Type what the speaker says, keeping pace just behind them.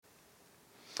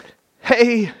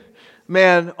Hey,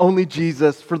 man, only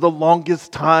Jesus. For the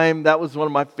longest time, that was one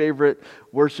of my favorite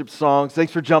worship songs.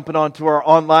 Thanks for jumping on to our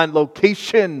online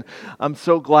location. I'm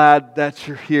so glad that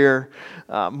you're here.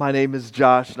 My name is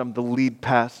Josh, and I'm the lead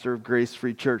pastor of Grace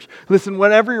Free Church. Listen,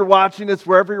 whenever you're watching this,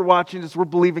 wherever you're watching this, we're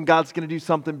believing God's going to do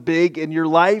something big in your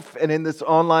life and in this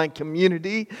online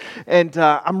community. And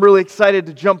I'm really excited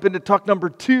to jump into talk number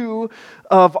 2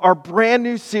 of our brand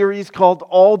new series called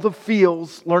All the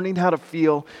Feels, Learning How to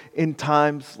Feel in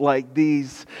Times Like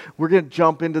These. We're going to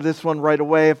jump into this one right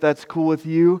away, if that's cool with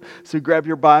you. So grab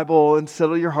your Bible and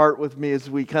settle your heart with me as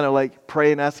we kind of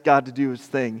pray and ask God to do His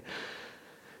thing.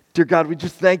 Dear God, we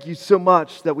just thank you so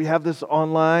much that we have this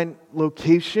online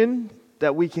location,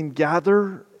 that we can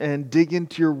gather and dig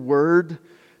into your word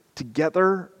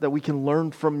together, that we can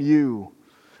learn from you.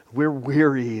 We're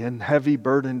weary and heavy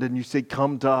burdened, and you say,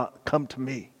 come to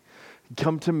me.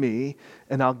 Come to me,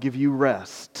 and I'll give you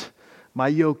rest. My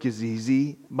yoke is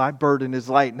easy, my burden is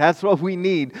light, and that's what we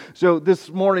need. So this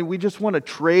morning, we just want to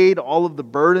trade all of the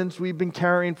burdens we've been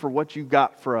carrying for what you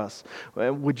got for us.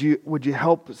 Would you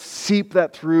help seep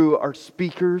that through our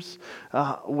speakers,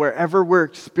 wherever we're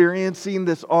experiencing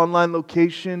this online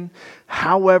location,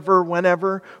 however,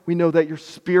 whenever, we know that your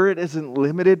Spirit isn't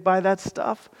limited by that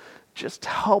stuff. Just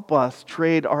help us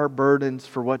trade our burdens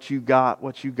for what you got.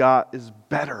 What you got is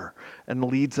better and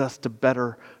leads us to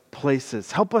better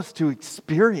places. Help us to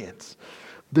experience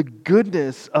the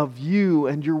goodness of you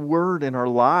and your word in our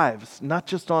lives, not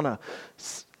just on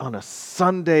a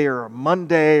Sunday or a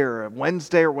Monday or a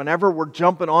Wednesday or whenever we're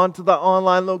jumping onto the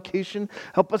online location.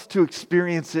 Help us to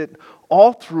experience it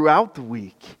all throughout the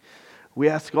week. We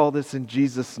ask all this in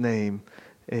Jesus' name.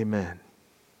 Amen.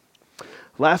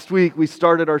 Last week, we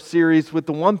started our series with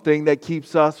the one thing that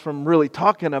keeps us from really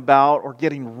talking about or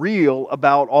getting real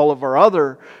about all of our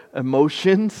other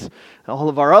emotions, all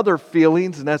of our other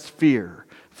feelings, and that's fear.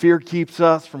 Fear keeps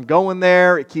us from going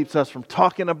there. It keeps us from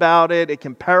talking about it. It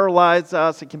can paralyze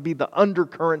us. It can be the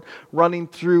undercurrent running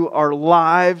through our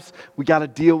lives. We got to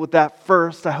deal with that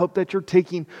first. I hope that you're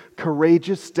taking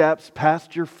courageous steps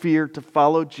past your fear to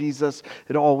follow Jesus.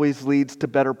 It always leads to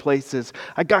better places.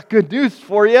 I got good news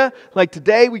for you. Like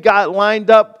today, we got lined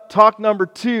up talk number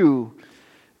 2.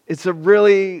 It's a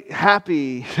really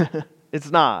happy,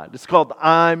 it's not. It's called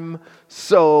I'm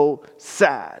So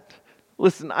Sad.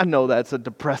 Listen, I know that's a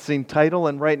depressing title,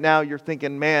 and right now you're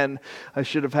thinking, man, I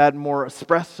should have had more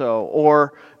espresso,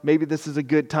 or maybe this is a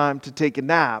good time to take a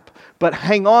nap. But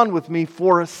hang on with me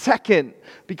for a second,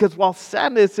 because while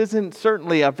sadness isn't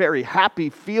certainly a very happy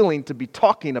feeling to be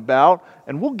talking about,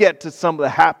 and we'll get to some of the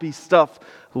happy stuff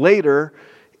later,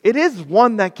 it is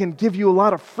one that can give you a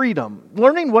lot of freedom.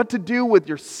 Learning what to do with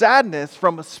your sadness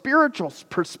from a spiritual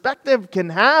perspective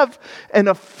can have an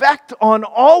effect on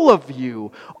all of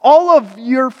you, all of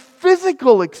your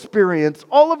physical experience,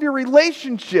 all of your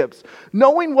relationships.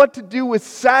 Knowing what to do with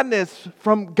sadness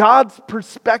from God's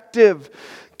perspective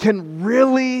can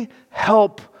really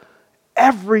help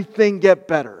everything get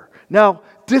better. Now,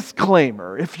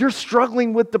 disclaimer, if you're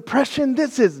struggling with depression,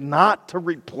 this is not to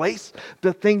replace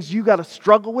the things you got to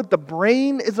struggle with. The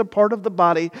brain is a part of the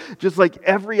body, just like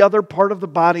every other part of the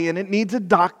body, and it needs a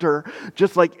doctor,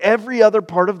 just like every other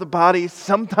part of the body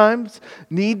sometimes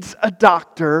needs a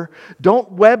doctor.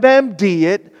 Don't WebMD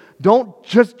it. Don't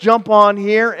just jump on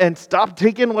here and stop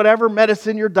taking whatever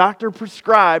medicine your doctor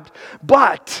prescribed.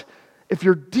 But if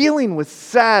you're dealing with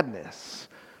sadness,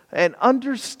 and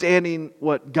understanding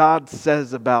what God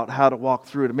says about how to walk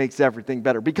through it makes everything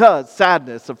better. Because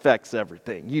sadness affects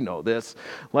everything. You know this.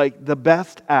 Like the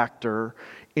best actor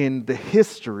in the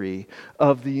history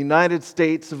of the United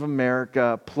States of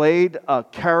America played a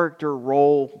character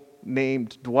role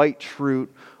named Dwight Schrute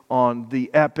on the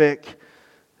epic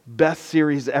best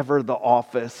series ever, The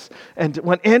Office. And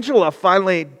when Angela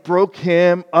finally broke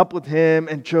him up with him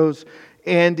and chose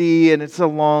Andy, and it's a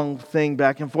long thing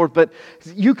back and forth, but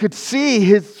you could see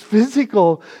his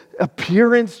physical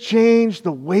appearance change,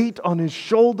 the weight on his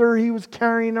shoulder he was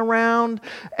carrying around,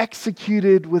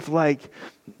 executed with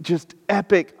just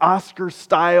epic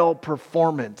Oscar-style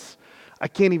performance. I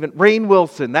can't even, Rainn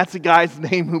Wilson, that's the guy's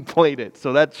name who played it,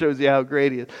 so that shows you how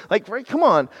great he is. Right, come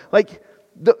on,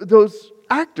 those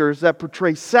actors that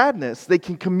portray sadness, they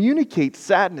can communicate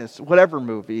sadness, whatever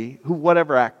movie,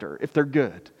 whatever actor, if they're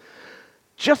good,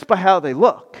 just by how they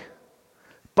look,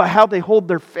 by how they hold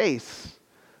their face,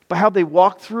 by how they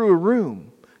walk through a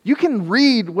room. You can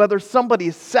read whether somebody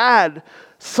is sad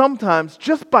sometimes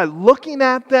just by looking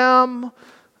at them,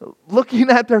 looking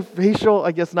at their facial,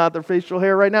 I guess not their facial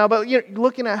hair right now, but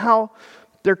looking at how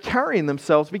they're carrying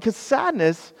themselves, because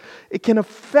sadness, it can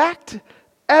affect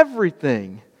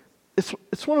everything.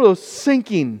 it's one of those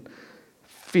sinking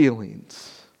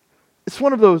feelings. It's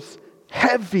one of those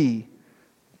heavy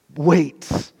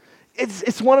weights.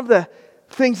 It's one of the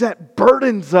things that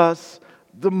burdens us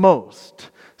the most.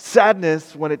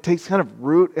 Sadness, when it takes kind of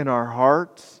root in our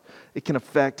hearts, it can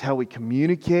affect how we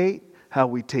communicate, how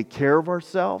we take care of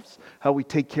ourselves, how we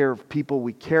take care of people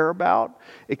we care about.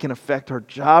 It can affect our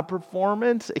job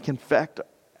performance. It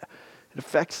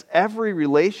affects every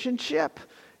relationship.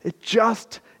 It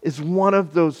just is one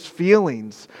of those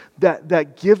feelings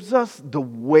that gives us the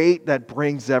weight that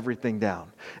brings everything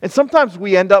down. And sometimes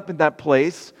we end up in that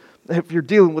place if you're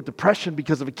dealing with depression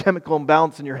because of a chemical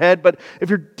imbalance in your head, but if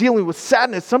you're dealing with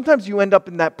sadness, sometimes you end up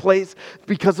in that place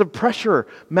because of pressure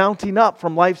mounting up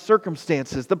from life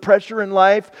circumstances. The pressure in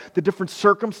life, the different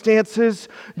circumstances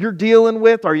you're dealing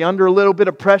with. Are you under a little bit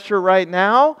of pressure right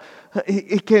now?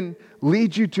 It can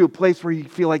lead you to a place where you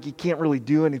feel like you can't really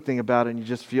do anything about it and you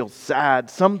just feel sad.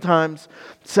 Sometimes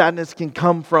sadness can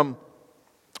come from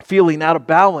feeling out of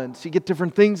balance. You get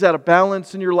different things out of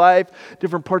balance in your life,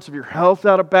 different parts of your health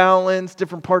out of balance,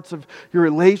 different parts of your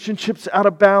relationships out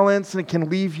of balance, and it can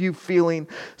leave you feeling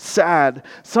sad.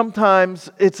 Sometimes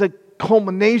it's a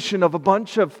culmination of a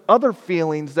bunch of other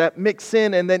feelings that mix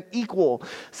in and then equal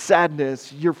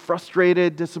sadness. You're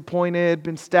frustrated, disappointed,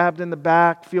 been stabbed in the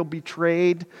back, feel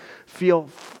betrayed, feel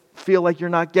like you're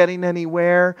not getting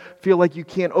anywhere, feel like you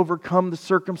can't overcome the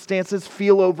circumstances,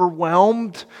 feel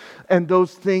overwhelmed, and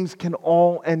those things can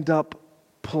all end up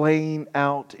playing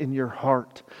out in your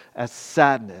heart as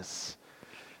sadness.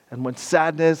 And when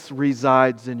sadness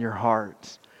resides in your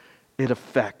heart, it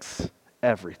affects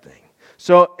everything.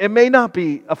 So it may not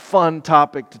be a fun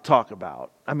topic to talk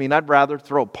about. I mean, I'd rather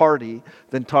throw a party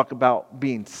than talk about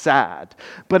being sad.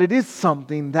 But it is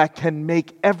something that can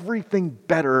make everything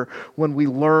better when we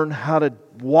learn how to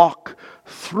walk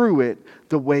through it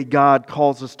the way God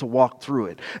calls us to walk through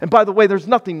it. And by the way, there's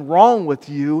nothing wrong with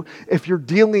you if you're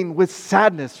dealing with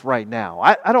sadness right now.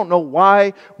 I don't know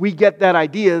why we get that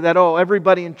idea that, oh,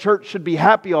 everybody in church should be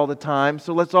happy all the time,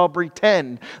 so let's all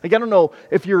pretend. Like, I don't know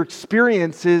if your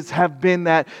experiences have been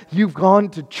that you've gone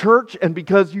to church, and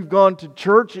because you've gone to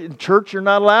church, in church you're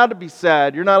not allowed to be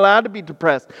sad, you're not allowed to be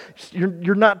depressed,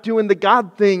 you're not doing the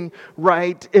God thing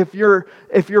right. If you're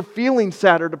feeling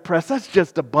sad or depressed, that's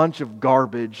just a bunch of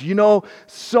garbage. You know,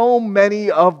 so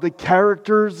many of the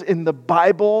characters in the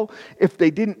Bible, if they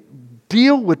didn't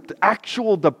deal with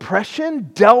actual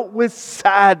depression, dealt with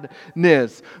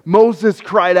sadness. Moses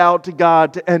cried out to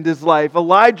God to end his life.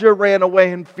 Elijah ran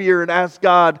away in fear and asked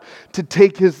God to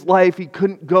take his life. He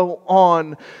couldn't go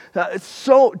on.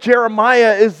 So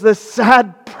Jeremiah is the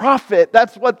sad prophet.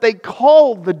 That's what they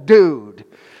call the dude.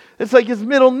 It's like his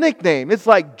middle nickname. It's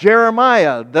like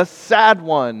Jeremiah, the sad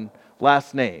one,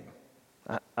 last name.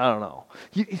 I don't know.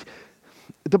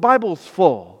 The Bible is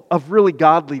full of really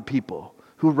godly people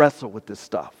who wrestle with this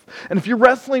stuff. And if you're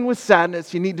wrestling with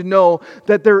sadness, you need to know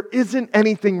that there isn't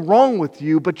anything wrong with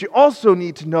you, but you also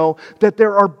need to know that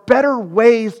there are better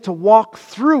ways to walk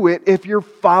through it if you're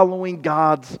following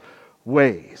God's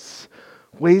ways.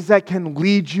 Ways that can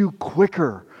lead you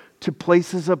quicker to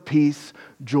places of peace,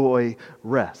 joy,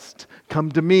 rest. Come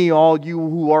to me, all you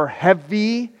who are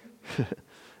heavy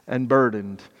and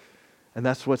burdened. And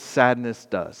that's what sadness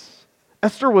does.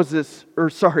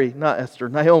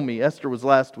 Naomi. Esther was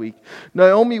last week.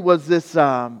 Naomi was this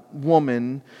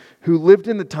woman who lived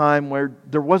in the time where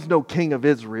there was no king of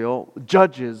Israel.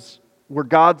 Judges were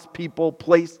God's people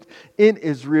placed in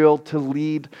Israel to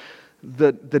lead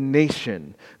the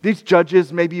nation. These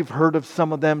judges, maybe you've heard of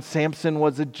some of them. Samson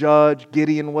was a judge.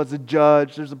 Gideon was a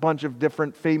judge. There's a bunch of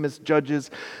different famous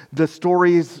judges. The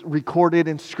stories recorded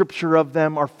in Scripture of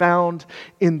them are found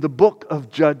in the book of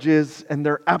Judges, and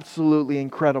they're absolutely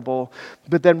incredible.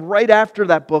 But then right after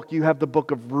that book, you have the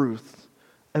book of Ruth.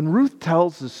 And Ruth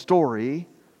tells the story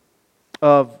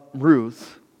of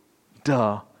Ruth,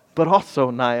 but also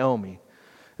Naomi.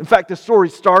 In fact, the story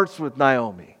starts with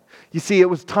Naomi. You see, it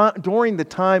was during the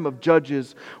time of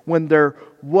Judges when there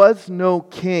was no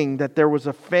king that there was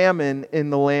a famine in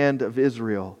the land of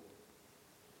Israel.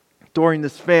 During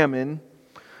this famine,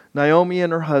 Naomi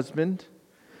and her husband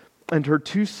and her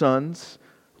 2 sons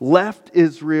left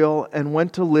Israel and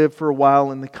went to live for a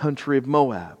while in the country of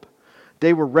Moab.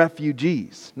 They were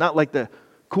refugees, not like the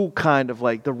cool kind of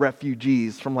like the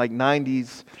refugees from like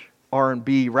 90s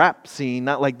R&B rap scene,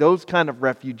 not like those kind of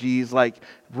refugees, like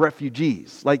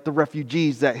the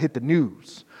refugees that hit the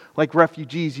news, like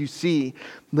refugees you see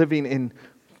living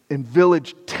in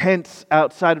village tents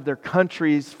outside of their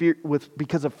countries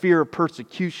because of fear of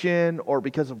persecution or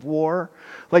because of war.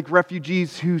 Like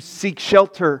refugees who seek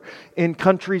shelter in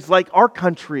countries like our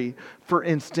country, for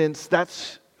instance.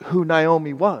 That's who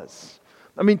Naomi was.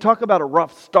 I mean, talk about a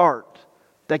rough start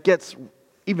that gets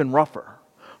even rougher.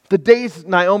 The days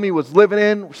Naomi was living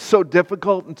in were so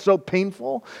difficult and so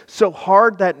painful, so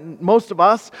hard that most of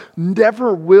us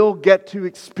never will get to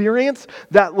experience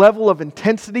that level of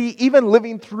intensity, even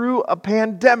living through a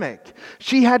pandemic.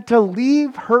 She had to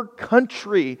leave her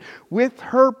country with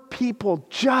her people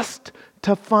just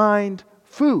to find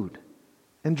food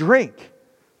and drink.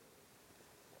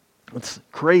 It's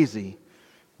crazy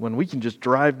when we can just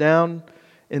drive down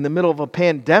in the middle of a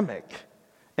pandemic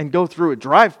and go through a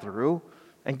drive-through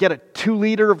and get a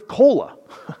 2-liter of cola.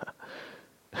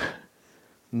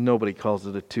 Nobody calls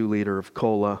it a 2-liter of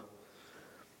cola.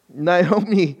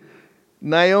 Naomi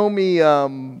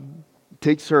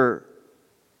takes her,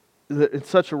 it's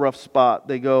such a rough spot.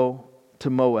 They go to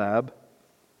Moab.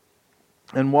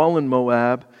 And while in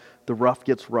Moab, the rough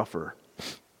gets rougher.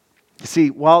 You see,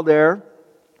 while there,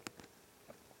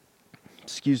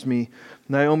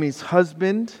 Naomi's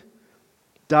husband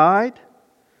died,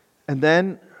 and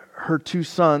then her 2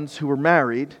 sons who were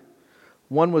married.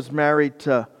 One was married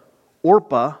to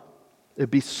Orpah.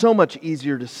 It'd be so much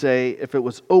easier to say if it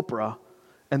was Oprah.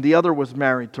 And the other was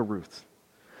married to Ruth.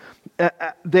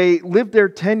 They lived there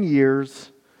 10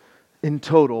 years in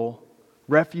total,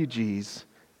 refugees,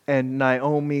 and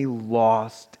Naomi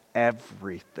lost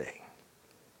everything.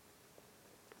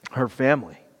 Her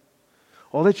family.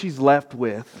 All that she's left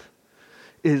with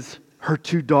is her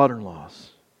 2 daughter-in-laws.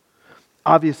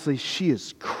 Obviously, she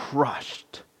is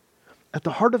crushed. At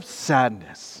the heart of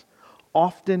sadness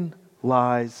often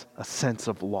lies a sense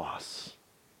of loss.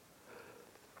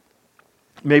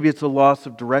 Maybe it's a loss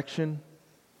of direction.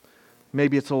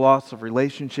 Maybe it's a loss of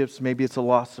relationships. Maybe it's a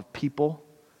loss of people.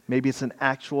 Maybe it's an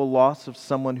actual loss of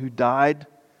someone who died.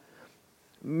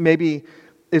 Maybe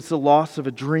it's a loss of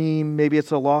a dream. Maybe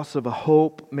it's a loss of a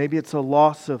hope. Maybe it's a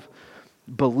loss of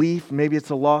belief. Maybe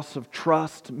it's a loss of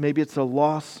trust. Maybe it's a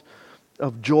loss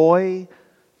of joy.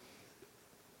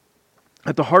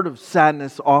 At the heart of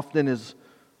sadness often is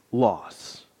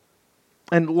loss.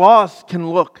 And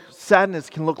sadness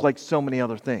can look like so many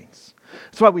other things.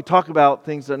 That's why we talk about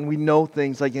things and we know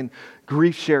things like in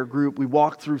Grief Share group, we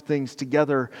walk through things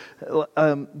together,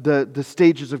 the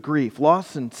stages of grief.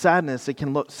 Loss and sadness,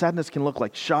 sadness can look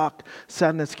like shock,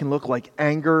 sadness can look like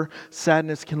anger,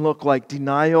 sadness can look like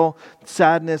denial,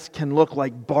 sadness can look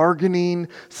like bargaining.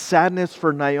 Sadness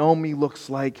for Naomi looks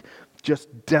like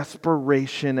just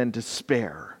desperation and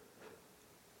despair.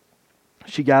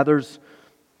 She gathers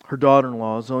her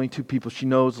daughter-in-laws, the only 2 people she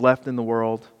knows left in the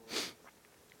world,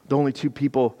 the only 2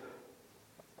 people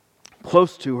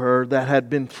close to her that had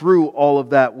been through all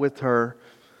of that with her.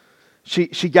 She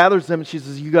gathers them and she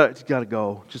says, you got to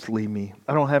go. Just leave me.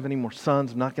 I don't have any more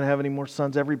sons. I'm not going to have any more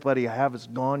sons. Everybody I have is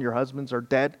gone. Your husbands are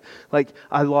dead.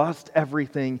 I lost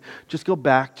everything. Just go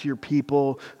back to your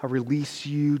people. I release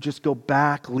you. Just go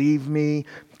back. Leave me.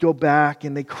 Go back.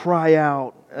 And they cry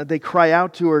out. They cry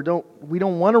out to her, we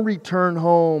don't want to return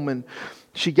home. And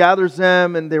she gathers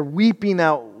them and they're weeping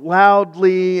out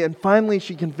loudly. And finally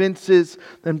she convinces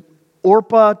them,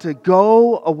 Orpah, to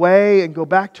go away and go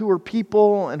back to her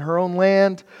people and her own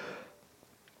land.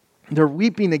 They're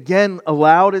weeping again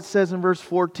aloud, it says in verse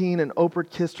 14, and Orpah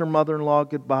kissed her mother-in-law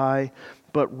goodbye,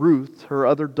 but Ruth, her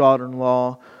other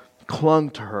daughter-in-law,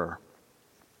 clung to her.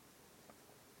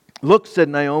 Look, said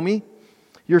Naomi,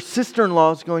 your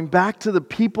sister-in-law is going back to the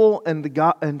people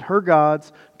and her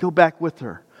gods. Go back with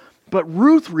her. But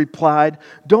Ruth replied,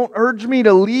 don't urge me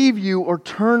to leave you or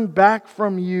turn back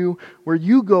from you. Where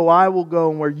you go, I will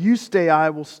go, and where you stay, I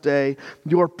will stay.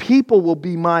 Your people will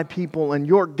be my people, and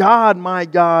your God, my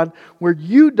God. Where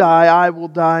you die, I will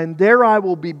die, and there I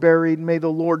will be buried. May the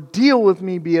Lord deal with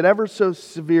me, be it ever so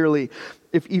severely,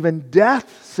 if even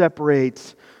death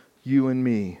separates you and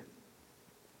me.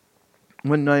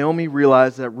 When Naomi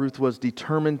realized that Ruth was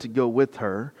determined to go with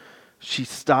her, she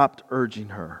stopped urging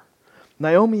her.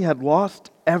 Naomi had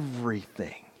lost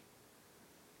everything.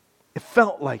 It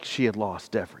felt like she had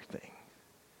lost everything.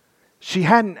 She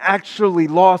hadn't actually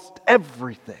lost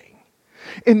everything.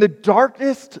 In the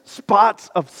darkest spots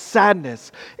of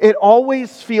sadness, it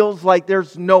always feels like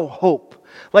there's no hope.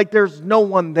 Like there's no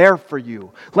one there for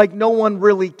you. Like no one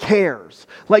really cares.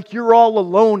 Like you're all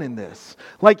alone in this.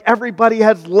 Like everybody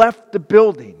has left the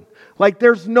building. Like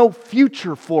there's no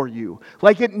future for you.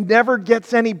 Like it never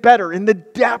gets any better. In the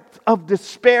depth of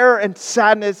despair and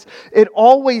sadness, it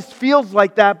always feels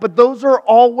like that, but those are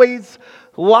always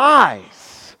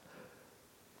lies.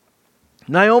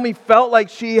 Naomi felt like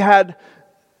she had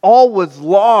all was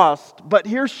lost, but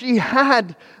here she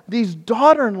had these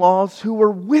daughter-in-laws who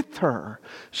were with her.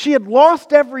 She had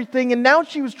lost everything, and now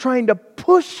she was trying to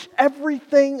push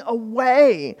everything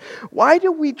away. Why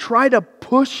do we try to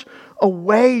push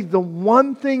away the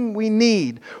one thing we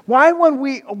need? Why,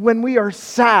 when we are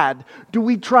sad, do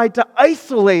we try to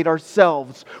isolate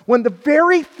ourselves when the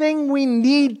very thing we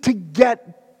need to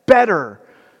get better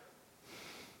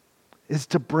is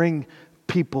to bring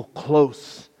people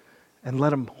close and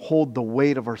let them hold the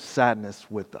weight of our sadness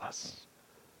with us?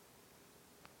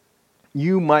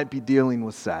 You might be dealing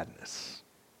with sadness.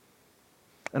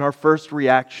 And our first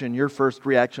reaction, your first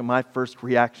reaction, my first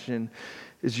reaction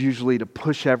is usually to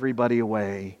push everybody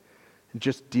away and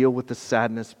just deal with the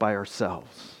sadness by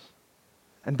ourselves.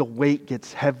 And the weight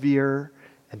gets heavier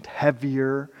and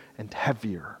heavier and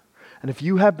heavier. And if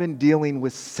you have been dealing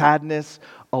with sadness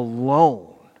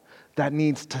alone, that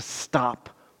needs to stop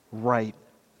right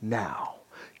now.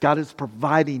 God is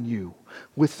providing you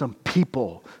with some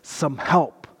people, some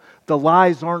help. The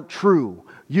lies aren't true.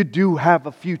 You do have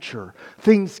a future.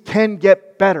 Things can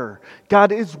get better.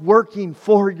 God is working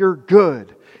for your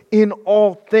good in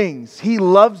all things. He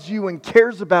loves you and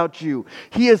cares about you.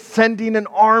 He is sending an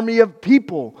army of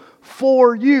people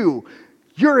for you.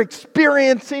 You're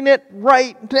experiencing it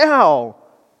right now.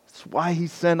 That's why He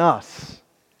sent us.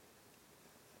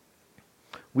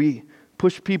 We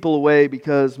push people away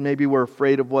because maybe we're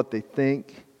afraid of what they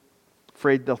think,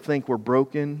 afraid they'll think we're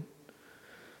broken.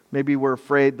 Maybe we're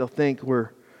afraid they'll think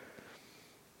we're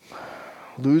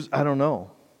I don't know.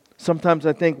 Sometimes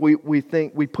I think we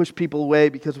push people away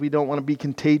because we don't want to be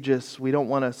contagious. We don't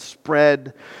want to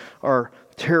spread our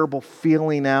terrible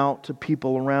feeling out to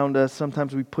people around us.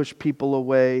 Sometimes we push people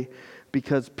away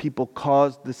because people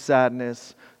cause the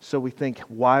sadness. So we think,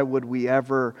 why would we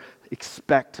ever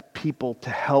expect people to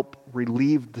help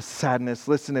relieve the sadness?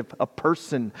 Listen, if a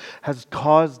person has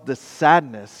caused the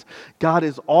sadness, God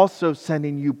is also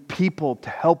sending you people to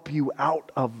help you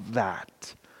out of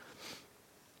that.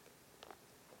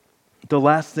 The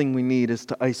last thing we need is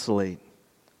to isolate,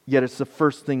 yet it's the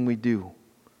first thing we do.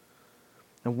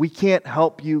 And we can't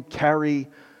help you carry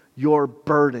your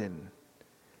burden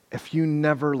if you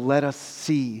never let us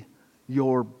see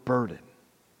your burden.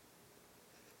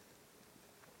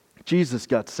 Jesus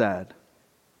got sad.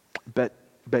 Bet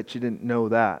you didn't know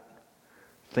that.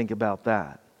 Think about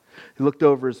that. He looked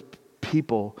over his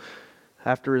people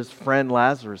after his friend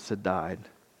Lazarus had died,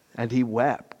 and he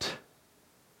wept.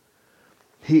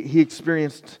 He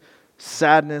experienced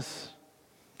sadness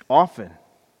often.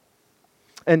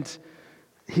 And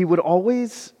he would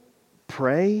always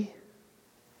pray,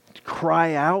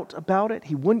 cry out about it.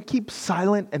 He wouldn't keep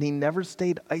silent, and he never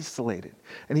stayed isolated.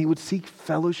 And he would seek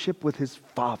fellowship with his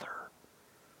Father.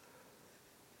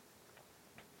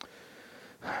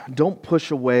 Don't push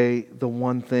away the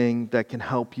one thing that can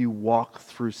help you walk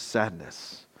through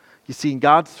sadness. You see, in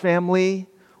God's family,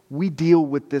 we deal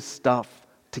with this stuff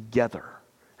together.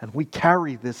 And we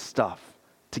carry this stuff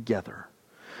together.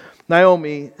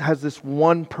 Naomi has this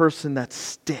one person that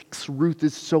sticks. Ruth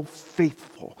is so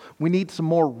faithful. We need some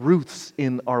more Ruths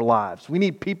in our lives. We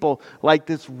need people like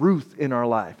this Ruth in our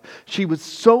life. She was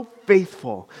so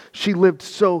faithful. She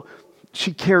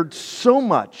cared so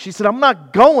much. She said, I'm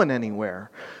not going anywhere.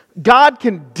 God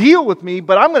can deal with me,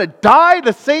 but I'm going to die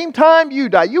the same time you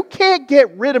die. You can't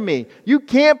get rid of me. You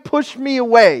can't push me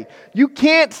away. You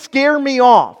can't scare me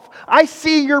off. I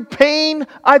see your pain.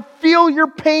 I feel your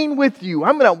pain with you.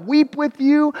 I'm going to weep with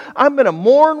you. I'm going to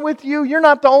mourn with you. You're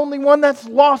not the only one that's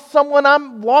lost someone.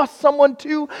 I'm lost someone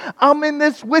too. I'm in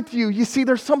this with you. You see,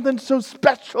 there's something so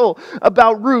special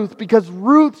about Ruth, because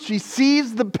Ruth, she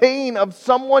sees the pain of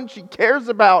someone she cares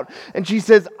about, and she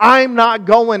says, I'm not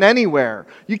going anywhere.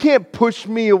 You can't push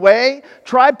me away.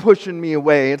 Try pushing me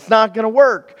away. It's not going to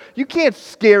work. You can't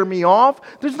scare me off.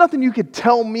 There's nothing you could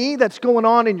tell me that's going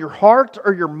on in your heart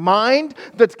or your mind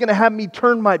that's going to have me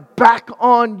turn my back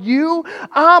on you.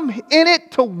 I'm in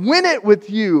it to win it with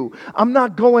you. I'm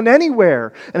not going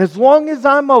anywhere. And as long as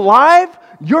I'm alive,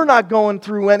 you're not going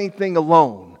through anything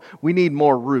alone. We need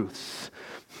more Ruths.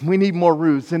 We need more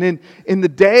Ruths. And in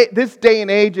this day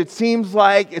and age, it seems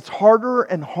like it's harder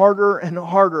and harder and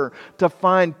harder to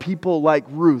find people like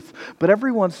Ruth. But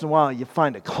every once in a while, you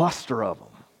find a cluster of them.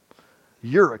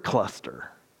 You're a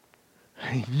cluster.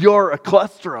 You're a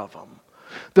cluster of them.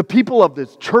 The people of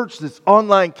this church, this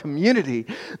online community,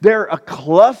 they're a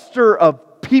cluster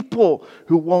of people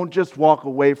who won't just walk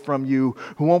away from you,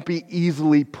 who won't be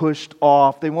easily pushed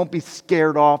off. They won't be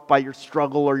scared off by your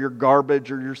struggle or your garbage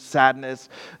or your sadness.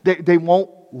 They won't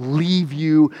leave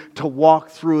you to walk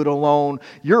through it alone.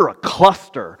 You're a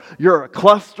cluster. You're a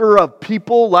cluster of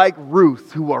people like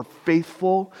Ruth who are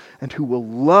faithful and who will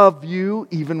love you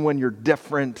even when you're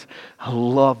different. I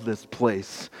love this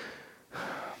place.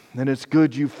 And it's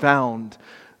good you found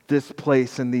this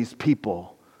place and these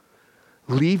people.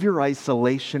 Leave your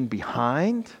isolation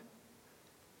behind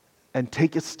and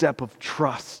take a step of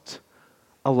trust,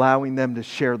 allowing them to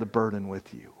share the burden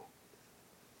with you.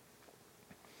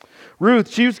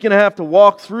 Ruth, she was going to have to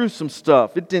walk through some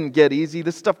stuff. It didn't get easy.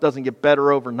 This stuff doesn't get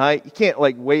better overnight. You can't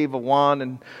wave a wand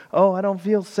and, I don't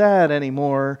feel sad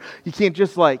anymore. You can't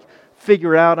just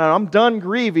figure out, I'm done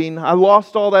grieving. I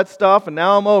lost all that stuff and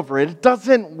now I'm over it. It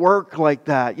doesn't work like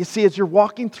that. You see, as you're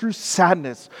walking through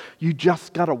sadness, you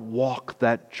just got to walk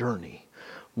that journey.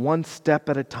 One step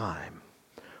at a time.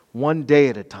 One day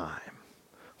at a time.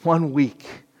 1 week.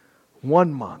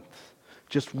 1 month.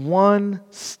 Just one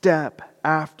step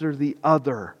after the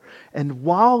other. And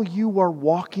while you are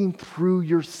walking through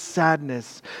your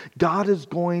sadness, God is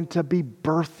going to be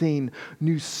birthing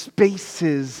new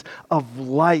spaces of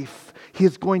life. He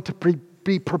is going to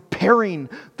be preparing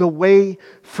the way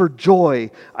for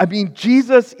joy. I mean,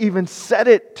 Jesus even said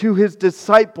it to his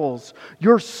disciples.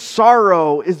 Your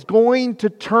sorrow is going to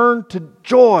turn to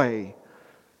joy.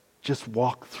 Just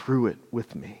walk through it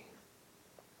with me.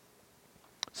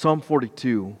 Psalm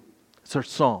 42. It's our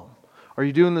psalm. Are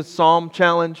you doing the psalm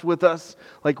challenge with us?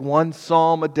 One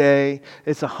psalm a day.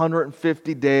 It's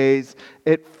 150 days.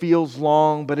 It feels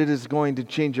long, but it is going to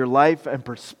change your life and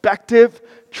perspective.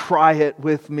 Try it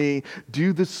with me.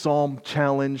 Do the psalm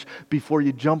challenge before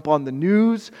you jump on the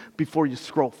news, before you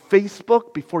scroll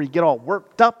Facebook, before you get all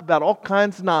worked up about all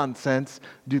kinds of nonsense.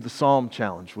 Do the psalm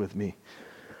challenge with me.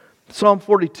 Psalm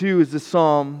 42 is the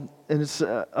psalm, and it's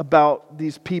about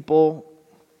these people.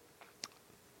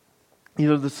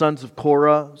 The sons of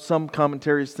Korah. Some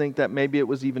commentaries think that maybe it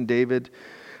was even David.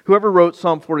 Whoever wrote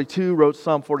Psalm 42 wrote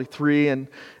Psalm 43, and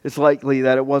it's likely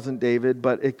that it wasn't David,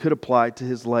 but it could apply to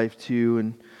his life too.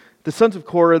 And the sons of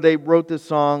Korah, they wrote this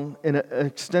song in an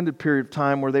extended period of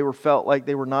time where they felt like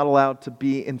they were not allowed to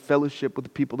be in fellowship with the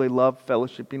people they loved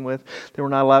fellowshipping with. They were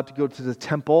not allowed to go to the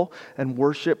temple and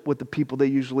worship with the people they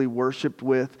usually worshiped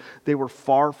with. They were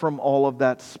far from all of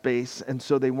that space, and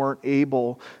so they weren't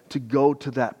able to go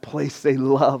to that place they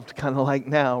loved, kind of like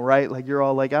now, right? You're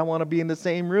all I want to be in the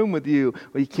same room with you.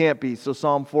 Well, you can't be. So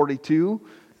Psalm 42,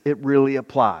 it really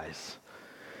applies.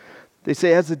 They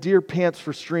say, as a deer pants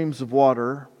for streams of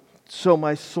water, so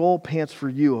my soul pants for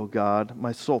you, O God.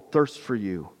 My soul thirsts for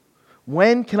you.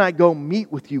 When can I go meet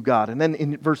with you, God? And then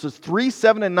in verses 3,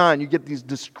 7, and 9, you get these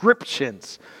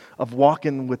descriptions of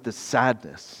walking with the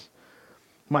sadness.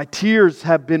 My tears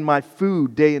have been my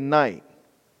food day and night,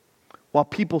 while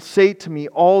people say to me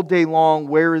all day long,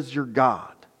 where is your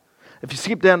God? If you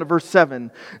skip down to verse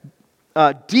 7,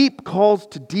 deep calls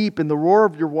to deep in the roar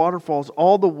of your waterfalls.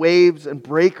 All the waves and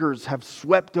breakers have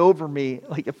swept over me.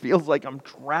 It feels like I'm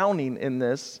drowning in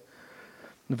this.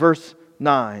 In verse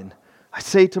 9, I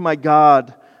say to my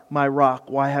God, my rock,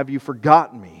 why have you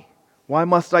forgotten me? Why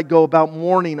must I go about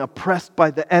mourning, oppressed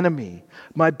by the enemy?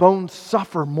 My bones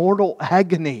suffer mortal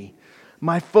agony.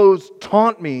 My foes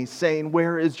taunt me, saying,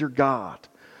 where is your God?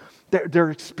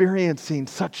 They're experiencing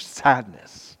such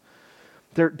sadness.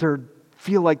 They're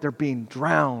feel like they're being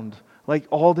drowned.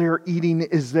 All they're eating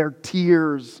is their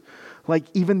tears.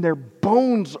 Even their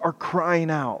bones are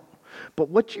crying out. But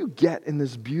what you get in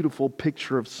this beautiful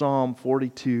picture of Psalm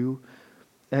 42,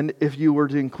 and if you were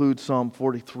to include Psalm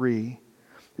 43,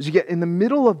 is you get in the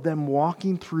middle of them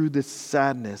walking through this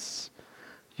sadness,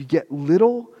 you get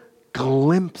little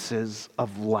glimpses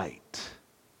of light.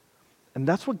 And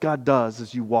that's what God does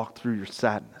as you walk through your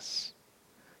sadness.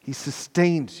 He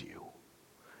sustains you.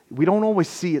 We don't always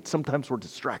see it. Sometimes we're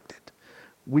distracted.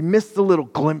 We miss the little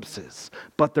glimpses,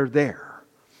 but they're there.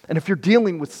 And if you're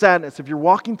dealing with sadness, if you're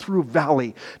walking through a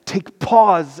valley, take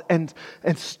pause and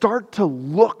start to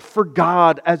look for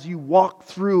God as you walk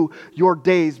through your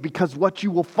days, because what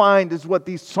you will find is what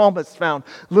these psalmists found.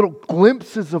 Little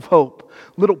glimpses of hope,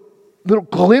 little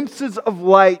glimpses of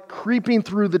light creeping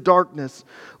through the darkness.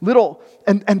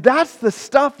 And that's the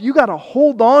stuff you got to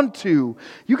hold on to.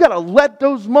 You got to let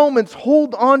those moments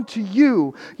hold on to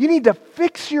you. You need to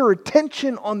fix your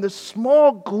attention on the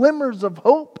small glimmers of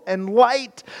hope and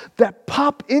light that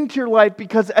pop into your life,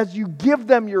 because as you give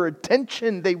them your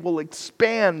attention, they will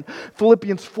expand.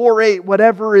 Philippians 4:8,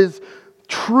 whatever is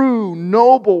true,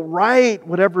 noble, right,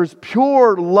 whatever is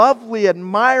pure, lovely,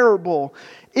 admirable,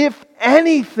 if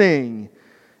anything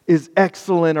is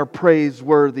excellent or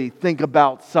praiseworthy. Think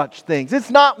about such things. It's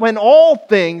not when all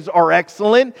things are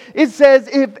excellent. It says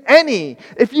if any.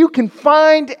 If you can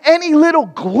find any little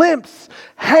glimpse,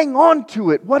 hang on to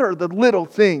it. What are the little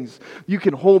things you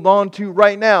can hold on to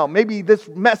right now? Maybe this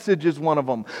message is one of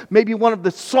them. Maybe one of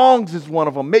the songs is one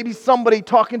of them. Maybe somebody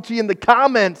talking to you in the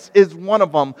comments is one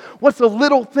of them. What's a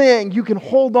little thing you can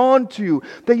hold on to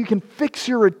that you can fix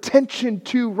your attention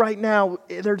to right now?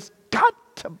 There's got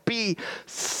to be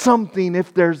something.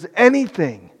 If there's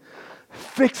anything,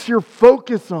 fix your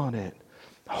focus on it.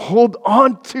 Hold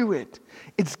on to it.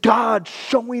 It's God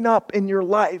showing up in your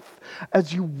life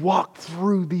as you walk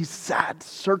through these sad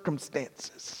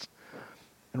circumstances.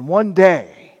 And one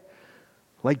day,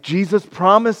 like Jesus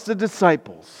promised the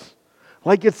disciples,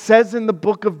 like it says in the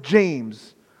book of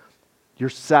James, your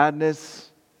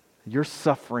sadness, your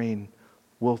suffering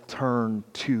will turn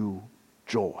to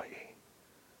joy.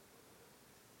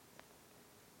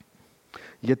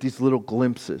 You get these little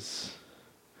glimpses.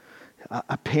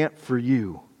 I pant for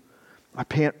you. I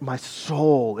pant my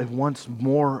soul and wants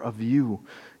more of you,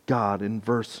 God, in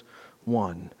verse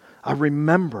 1. I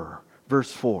remember,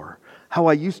 verse 4, how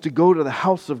I used to go to the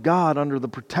house of God under the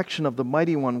protection of the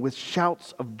Mighty One with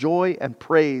shouts of joy and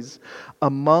praise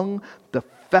among the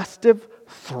festive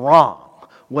throng.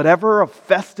 Whatever a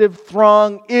festive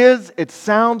throng is, it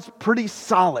sounds pretty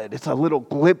solid. It's a little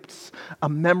glimpse, a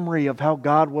memory of how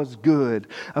God was good,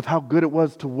 of how good it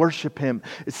was to worship Him.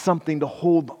 It's something to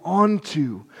hold on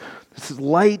to. This is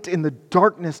light in the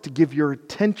darkness to give your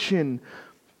attention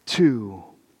to.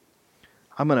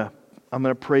 I'm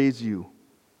gonna praise you.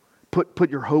 Put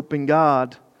your hope in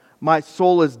God. My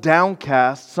soul is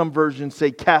downcast. Some versions say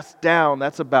cast down.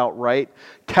 That's about right.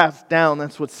 Cast down,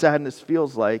 that's what sadness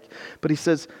feels like. But he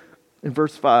says in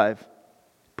verse 5,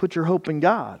 put your hope in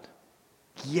God.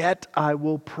 Yet I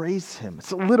will praise Him.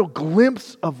 It's a little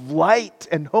glimpse of light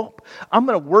and hope. I'm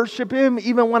going to worship Him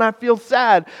even when I feel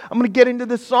sad. I'm going to get into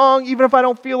this song even if I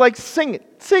don't feel like singing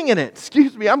it.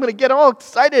 I'm going to get all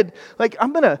excited.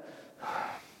 It's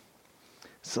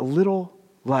a little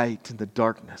light in the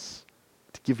darkness.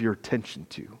 Give your attention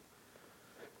to.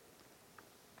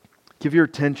 Give your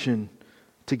attention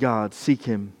to God. Seek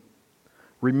Him.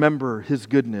 Remember His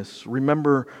goodness.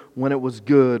 Remember when it was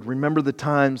good. Remember the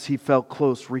times He felt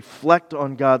close. Reflect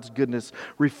on God's goodness.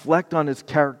 Reflect on His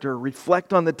character.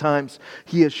 Reflect on the times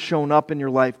He has shown up in your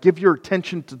life. Give your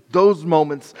attention to those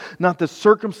moments, not the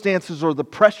circumstances or the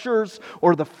pressures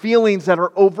or the feelings that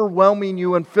are overwhelming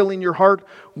you and filling your heart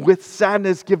with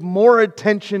sadness. Give more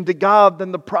attention to God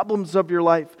than the problems of your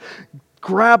life.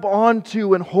 Grab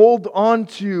onto and hold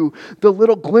onto the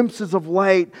little glimpses of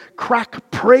light.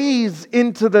 Crack praise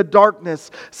into the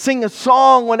darkness. Sing a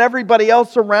song when everybody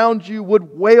else around you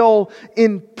would wail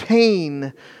in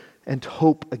pain, and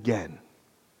hope again.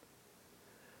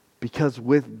 Because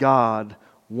with God,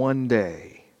 one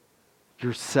day,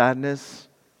 your sadness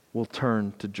will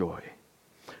turn to joy.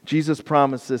 Jesus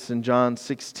promised this in John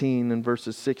 16 and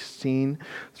verses 16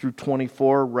 through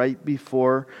 24, right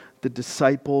before the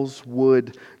disciples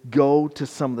would go through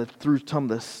some of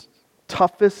the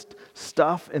toughest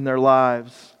stuff in their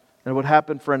lives. And it would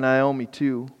happen for Naomi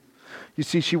too. You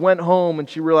see, she went home and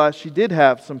she realized she did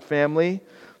have some family,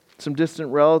 some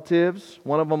distant relatives.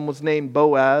 One of them was named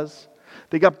Boaz.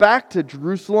 They got back to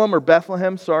Jerusalem, or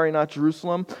Bethlehem, sorry, not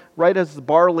Jerusalem, right as the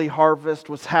barley harvest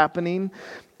was happening.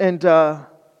 And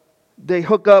they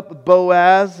hook up with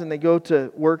Boaz and they go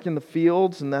to work in the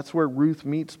fields, and that's where Ruth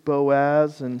meets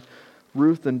Boaz, and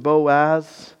Ruth and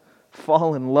Boaz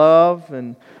fall in love,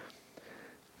 and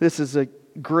this is a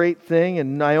great thing.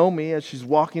 And Naomi, as she's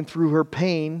walking through her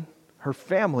pain, her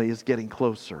family is getting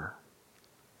closer.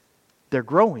 They're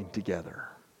growing together.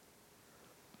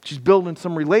 She's building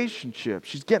some relationships.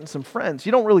 She's getting some friends.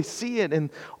 You don't really see it in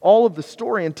all of the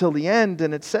story until the end.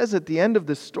 And it says at the end of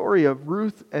the story of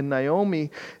Ruth and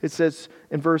Naomi, it says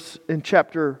in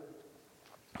chapter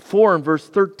 4 and verse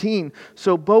 13,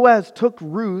 so Boaz took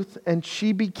Ruth and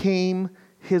she became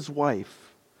his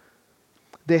wife.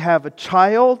 They have a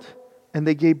child and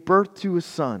they gave birth to a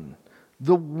son.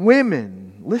 The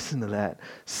women, listen to that,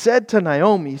 said to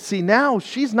Naomi, see, now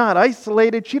she's not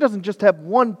isolated. She doesn't just have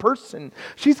one person.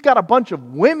 She's got a bunch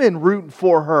of women rooting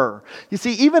for her. You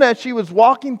see, even as she was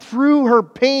walking through her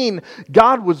pain,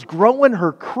 God was growing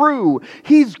her crew.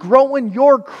 He's growing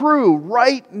your crew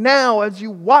right now as you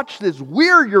watch this.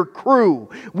 We're your crew.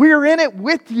 We're in it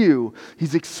with you.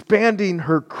 He's expanding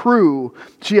her crew.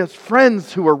 She has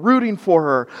friends who are rooting for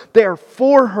her. They are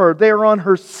for her. They are on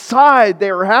her side.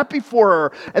 They are happy for her.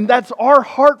 her. And that's our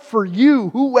heart for you,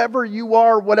 whoever you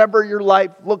are, whatever your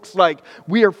life looks like.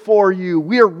 We are for you.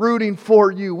 We are rooting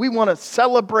for you. We want to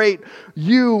celebrate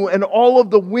you and all of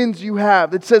the wins you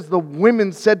have. It says the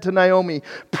women said to Naomi,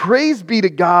 "Praise be to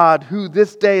God, who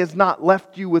this day has not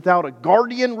left you without a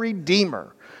guardian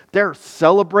redeemer." They're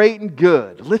celebrating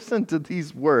good. Listen to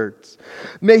these words.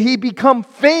 May he become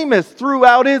famous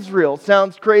throughout Israel.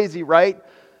 Sounds crazy, right?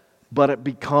 But it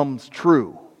becomes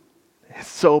true. It's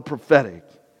so prophetic.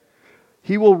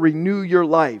 He will renew your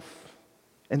life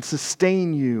and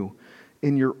sustain you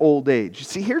in your old age. You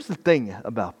see, here's the thing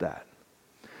about that.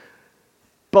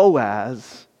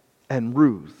 Boaz and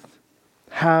Ruth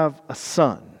have a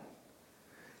son.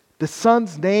 The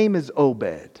son's name is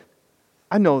Obed.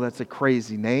 I know that's a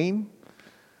crazy name.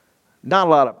 Not a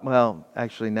lot of, well,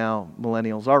 actually now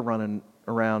millennials are running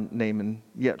around naming,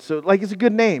 so it's a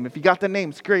good name. If you got the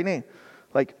name, it's a great name.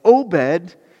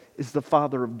 Obed is the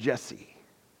father of Jesse.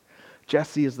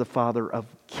 Jesse is the father of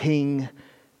King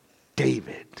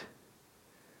David.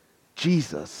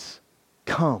 Jesus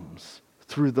comes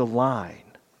through the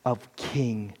line of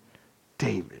King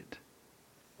David.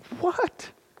 What?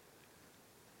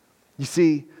 You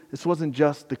see, this wasn't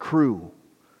just the crew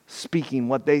speaking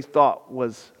what they thought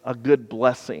was a good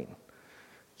blessing,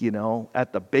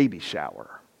 at the baby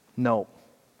shower. No.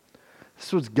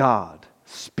 This was God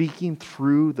speaking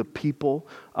through the people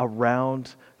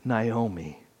around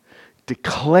Naomi,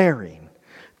 declaring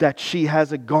that she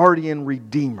has a guardian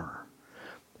redeemer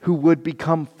who would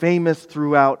become famous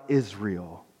throughout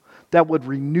Israel, that would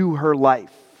renew her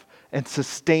life and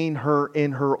sustain her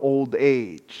in her old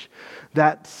age.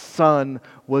 That son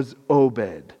was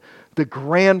Obed, the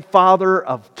grandfather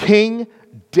of King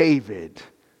David,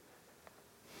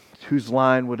 whose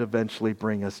line would eventually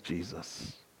bring us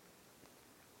Jesus.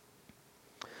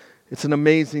 It's an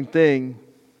amazing thing.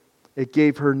 It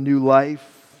gave her new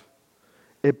life.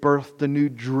 It birthed a new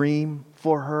dream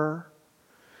for her.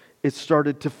 It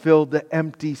started to fill the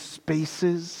empty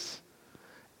spaces,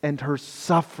 and her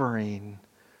suffering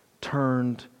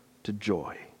turned to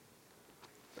joy.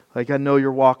 I know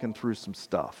you're walking through some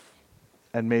stuff,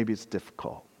 and maybe it's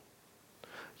difficult.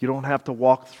 You don't have to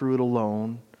walk through it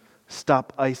alone.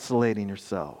 Stop isolating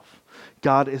yourself.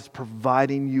 God is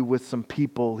providing you with some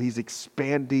people. He's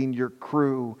expanding your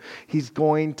crew. He's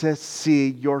going to see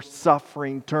your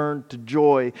suffering turn to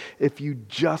joy if you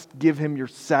just give Him your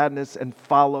sadness and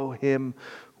follow Him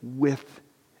with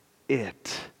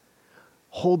it.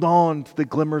 Hold on to the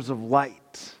glimmers of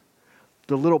light,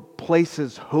 the little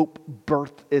places hope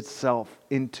birthed itself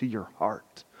into your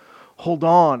heart. Hold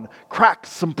on, crack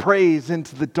some praise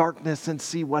into the darkness and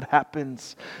see what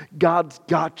happens. God's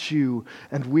got you,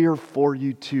 and we are for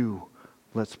you too.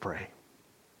 Let's pray.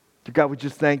 Dear God, we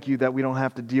just thank you that we don't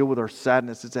have to deal with our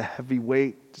sadness. It's a heavy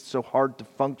weight. It's so hard to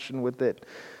function with it.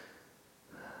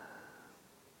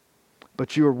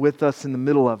 But you are with us in the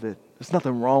middle of it. There's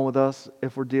nothing wrong with us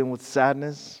if we're dealing with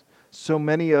sadness. So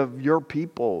many of your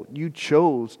people, you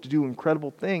chose to do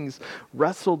incredible things,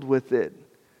 wrestled with it.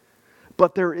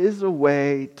 But there is a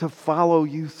way to follow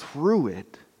you through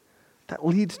it that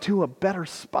leads to a better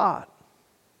spot.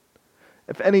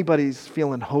 If anybody's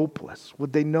feeling hopeless,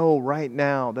 would they know right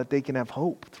now that they can have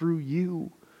hope through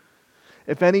you?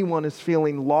 If anyone is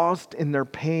feeling lost in their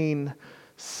pain,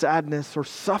 sadness, or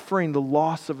suffering the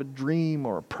loss of a dream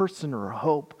or a person or a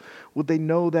hope, would they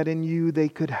know that in you they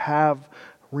could have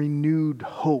renewed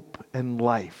hope and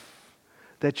life,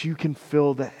 that you can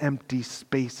fill the empty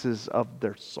spaces of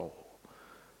their soul?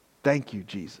 Thank you,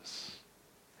 Jesus.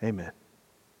 Amen.